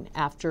morning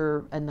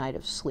after a night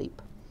of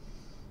sleep.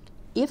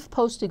 If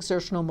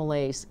post-exertional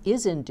malaise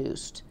is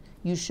induced,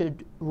 you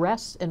should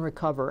rest and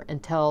recover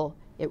until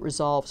it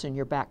resolves and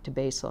you're back to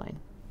baseline.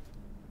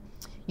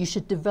 You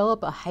should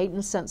develop a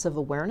heightened sense of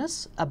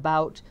awareness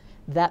about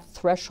that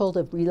threshold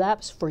of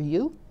relapse for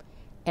you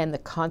and the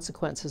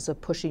consequences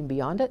of pushing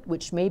beyond it,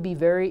 which may be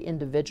very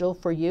individual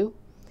for you.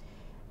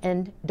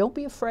 And don't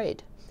be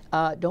afraid.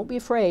 Don't be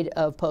afraid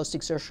of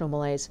post-exertional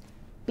malaise.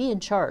 Be in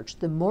charge.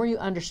 The more you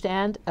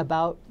understand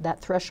about that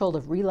threshold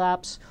of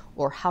relapse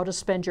or how to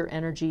spend your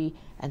energy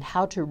and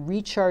how to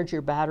recharge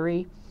your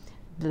battery,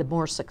 the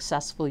more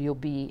successful you'll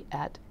be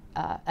at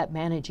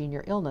managing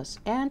your illness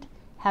and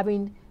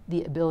having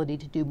the ability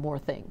to do more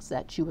things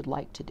that you would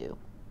like to do.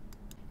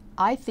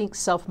 I think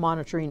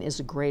self-monitoring is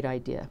a great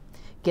idea.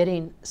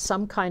 Getting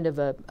some kind of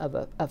a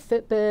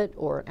Fitbit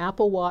or an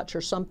Apple Watch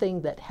or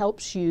something that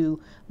helps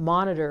you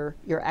monitor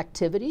your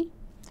activity,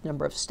 the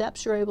number of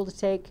steps you're able to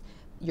take,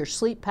 your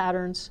sleep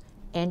patterns,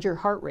 and your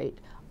heart rate.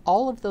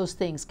 All of those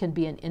things can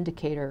be an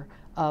indicator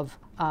of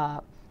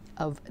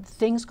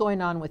things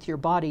going on with your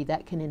body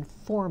that can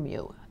inform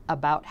you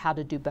about how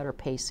to do better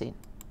pacing.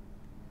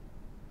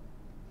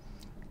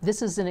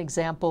 This is an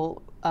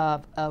example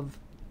of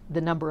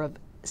the number of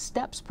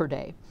steps per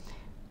day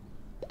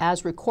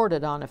as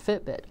recorded on a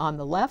Fitbit. On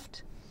the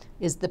left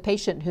is the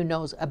patient who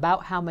knows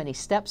about how many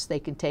steps they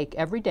can take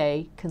every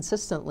day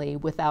consistently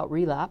without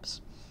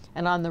relapse.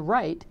 And on the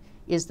right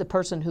is the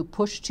person who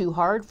pushed too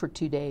hard for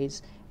 2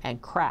 days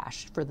and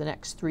crashed for the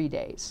next 3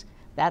 days.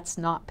 That's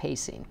not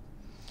pacing.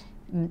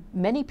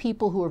 Many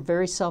people who are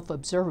very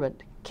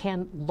self-observant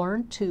can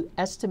learn to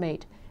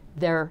estimate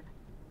their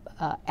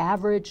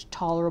average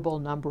tolerable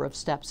number of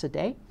steps a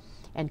day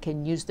and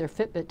can use their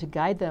Fitbit to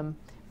guide them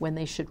when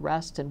they should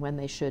rest and when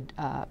they should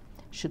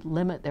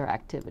limit their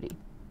activity.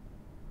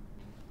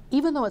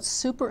 Even though it's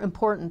super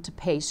important to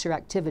pace your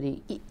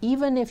activity,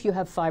 even if you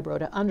have fibro,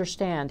 to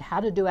understand how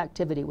to do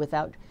activity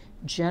without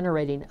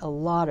generating a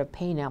lot of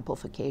pain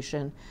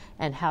amplification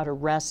and how to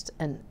rest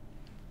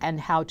and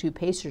how to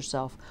pace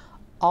yourself,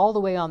 all the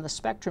way on the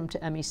spectrum to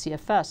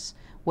ME/CFS,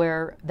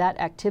 where that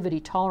activity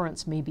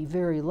tolerance may be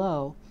very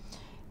low,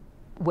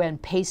 when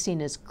pacing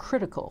is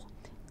critical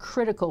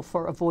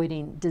for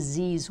avoiding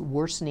disease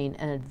worsening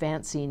and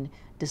advancing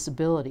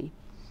disability.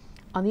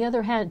 On the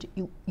other hand,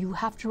 you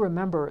have to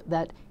remember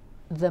that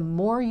the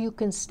more you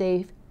can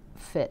stay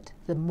fit,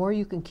 the more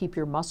you can keep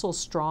your muscles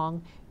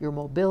strong, your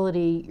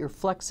mobility, your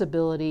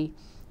flexibility,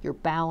 your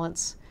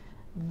balance,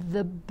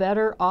 the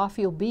better off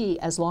you'll be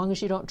as long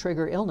as you don't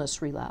trigger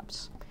illness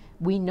relapse.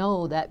 We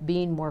know that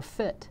being more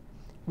fit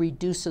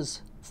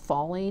reduces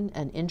falling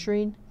and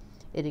injuring.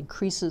 It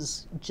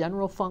increases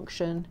general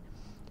function.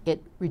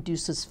 It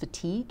reduces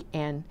fatigue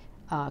and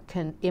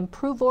can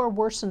improve or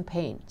worsen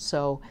pain.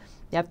 So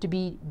you have to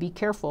be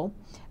careful.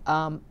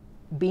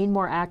 Being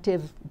more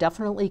active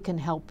definitely can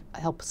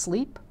help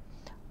sleep,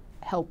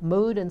 help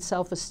mood and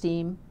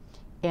self-esteem,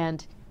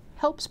 and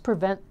helps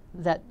prevent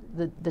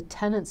the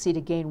tendency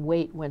to gain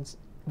weight when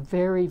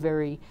very,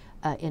 very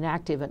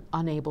inactive and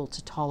unable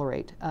to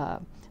tolerate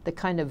the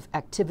kind of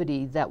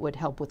activity that would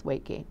help with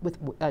weight gain,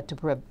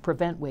 to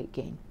prevent weight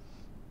gain.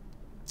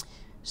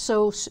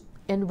 So,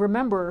 and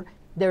remember,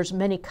 there's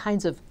many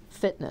kinds of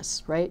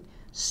fitness, right?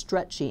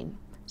 Stretching,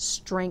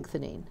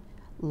 strengthening,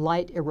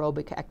 light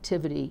aerobic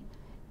activity,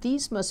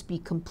 these must be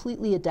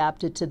completely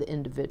adapted to the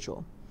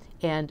individual,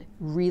 and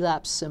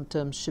relapse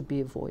symptoms should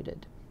be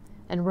avoided.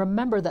 And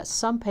remember that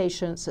some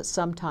patients at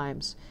some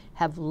times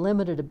have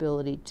limited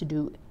ability to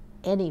do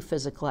any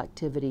physical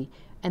activity,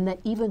 and that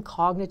even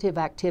cognitive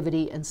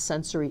activity and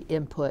sensory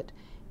input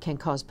can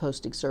cause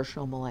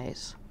post-exertional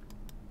malaise.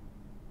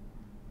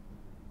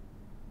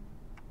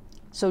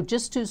 So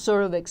just to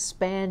sort of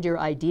expand your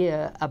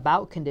idea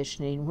about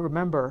conditioning,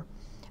 remember,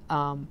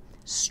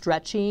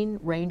 stretching,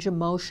 range of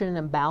motion,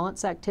 and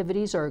balance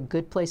activities are a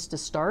good place to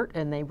start,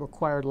 and they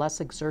require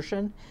less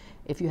exertion.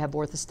 If you have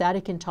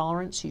orthostatic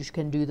intolerance, you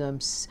can do them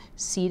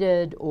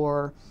seated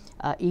or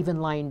even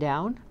lying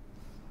down.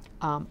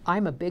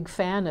 I'm a big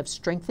fan of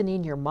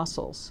strengthening your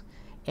muscles,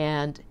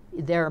 and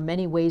there are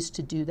many ways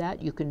to do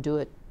that. You can do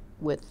it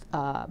with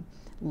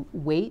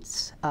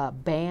weights,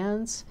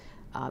 bands.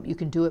 You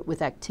can do it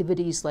with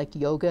activities like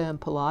yoga and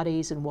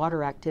Pilates and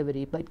water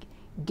activity, but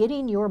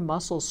getting your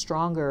muscles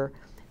stronger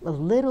a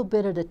little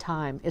bit at a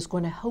time is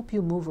going to help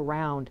you move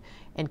around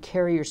and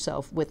carry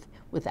yourself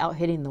without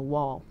hitting the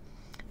wall.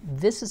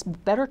 This is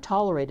better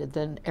tolerated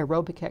than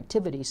aerobic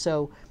activity,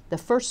 so the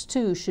first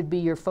two should be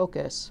your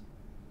focus.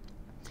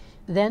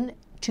 Then,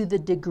 to the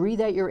degree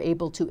that you're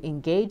able to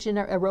engage in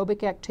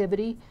aerobic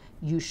activity,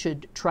 you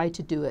should try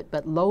to do it,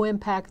 but low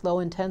impact, low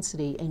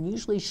intensity, and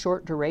usually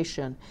short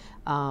duration.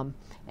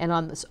 And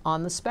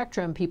on the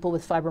spectrum, people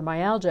with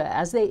fibromyalgia,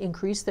 as they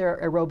increase their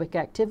aerobic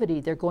activity,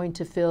 they're going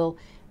to feel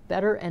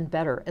better and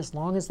better, as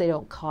long as they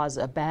don't cause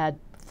a bad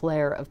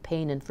flare of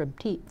pain and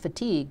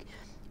fatigue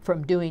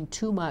from doing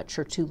too much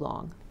or too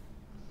long.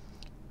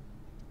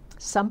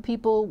 Some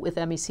people with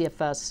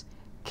ME/CFS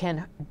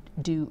can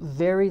do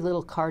very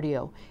little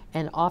cardio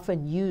and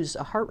often use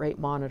a heart rate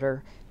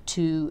monitor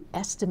to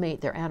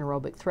estimate their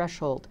anaerobic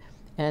threshold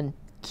and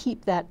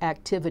keep that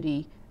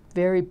activity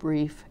very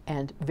brief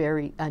and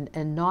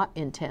not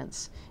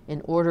intense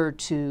in order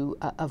to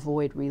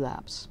avoid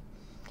relapse.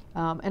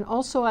 And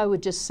also, I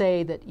would just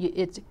say that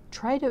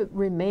try to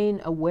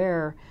remain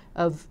aware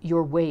of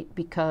your weight,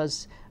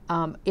 because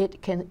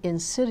it can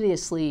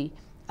insidiously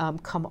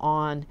come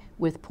on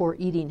with poor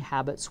eating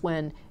habits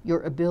when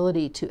your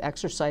ability to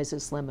exercise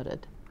is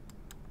limited.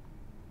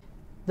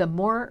 The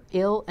more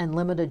ill and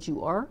limited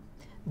you are,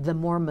 the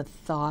more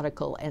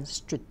methodical and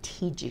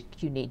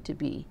strategic you need to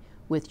be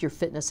with your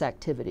fitness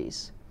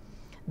activities.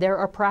 There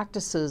are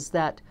practices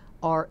that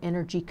are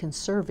energy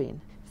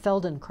conserving,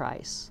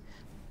 Feldenkrais,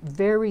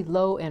 very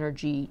low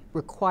energy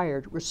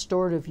required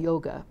restorative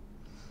yoga.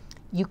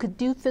 You could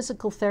do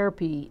physical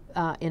therapy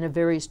in a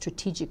very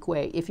strategic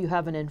way if you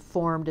have an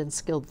informed and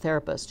skilled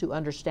therapist who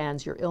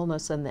understands your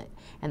illness and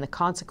the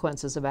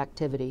consequences of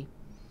activity.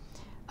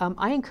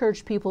 I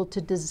encourage people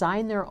to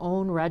design their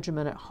own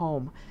regimen at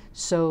home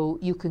so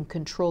you can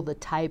control the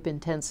type,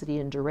 intensity,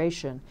 and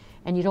duration,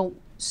 and you don't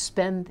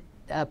spend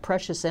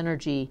precious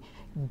energy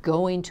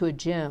going to a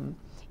gym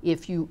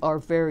if you are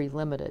very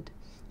limited.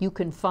 You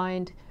can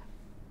find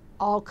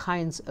all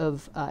kinds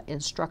of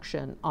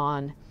instruction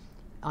on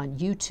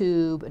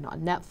YouTube and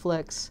on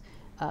Netflix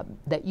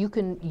that you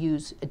can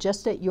use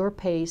just at your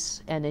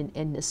pace and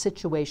in the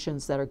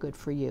situations that are good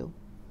for you.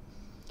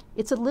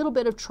 It's a little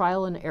bit of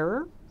trial and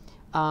error.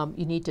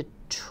 You need to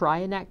try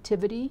an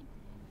activity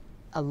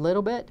a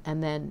little bit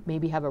and then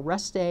maybe have a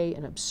rest day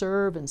and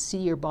observe and see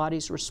your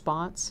body's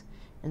response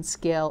and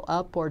scale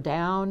up or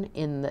down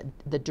in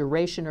the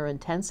duration or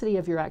intensity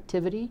of your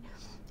activity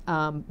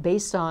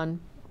based on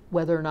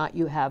whether or not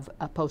you have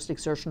a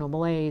post-exertional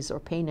malaise or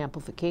pain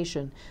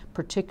amplification,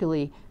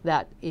 particularly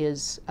that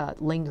is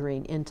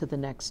lingering into the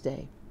next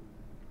day.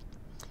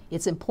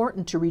 It's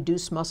important to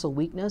reduce muscle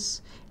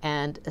weakness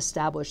and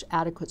establish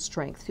adequate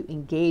strength to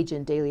engage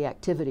in daily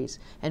activities.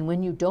 And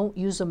when you don't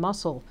use a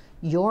muscle,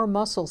 your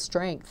muscle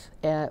strength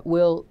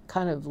will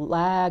kind of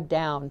lag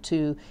down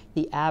to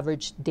the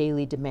average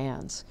daily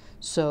demands.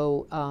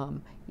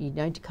 So you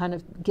need to kind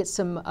of get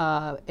some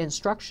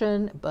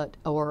instruction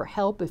or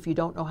help if you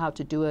don't know how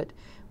to do it,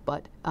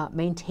 but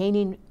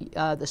maintaining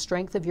the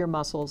strength of your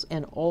muscles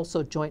and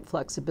also joint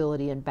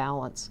flexibility and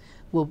balance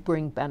will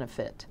bring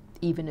benefit,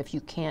 even if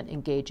you can't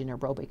engage in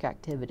aerobic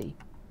activity.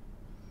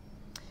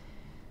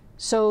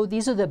 So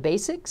these are the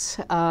basics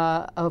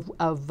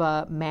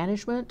of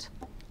management.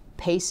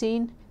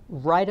 Pacing,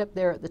 right up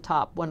there at the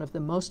top, one of the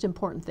most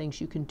important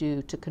things you can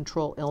do to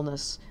control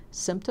illness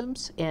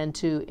symptoms and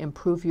to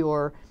improve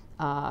your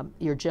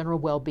general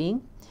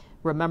well-being.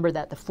 Remember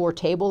that the 4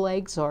 table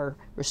legs are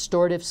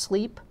restorative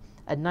sleep,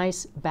 a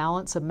nice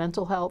balance of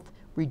mental health,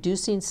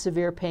 reducing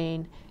severe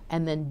pain,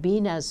 and then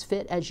being as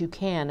fit as you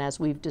can,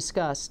 as we've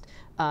discussed,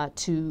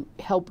 to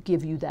help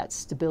give you that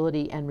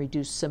stability and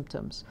reduce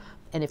symptoms.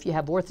 And if you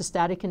have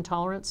orthostatic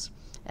intolerance,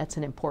 that's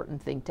an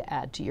important thing to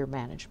add to your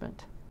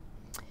management.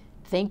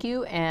 Thank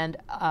you, and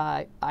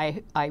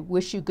I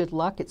wish you good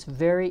luck. It's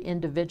very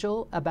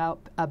individual about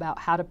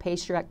how to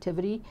pace your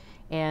activity,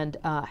 and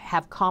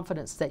have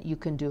confidence that you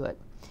can do it.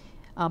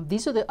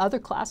 These are the other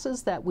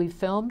classes that we've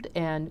filmed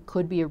and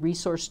could be a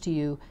resource to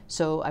you,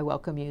 so I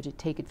welcome you to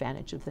take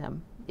advantage of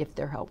them if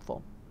they're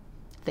helpful.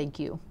 Thank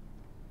you.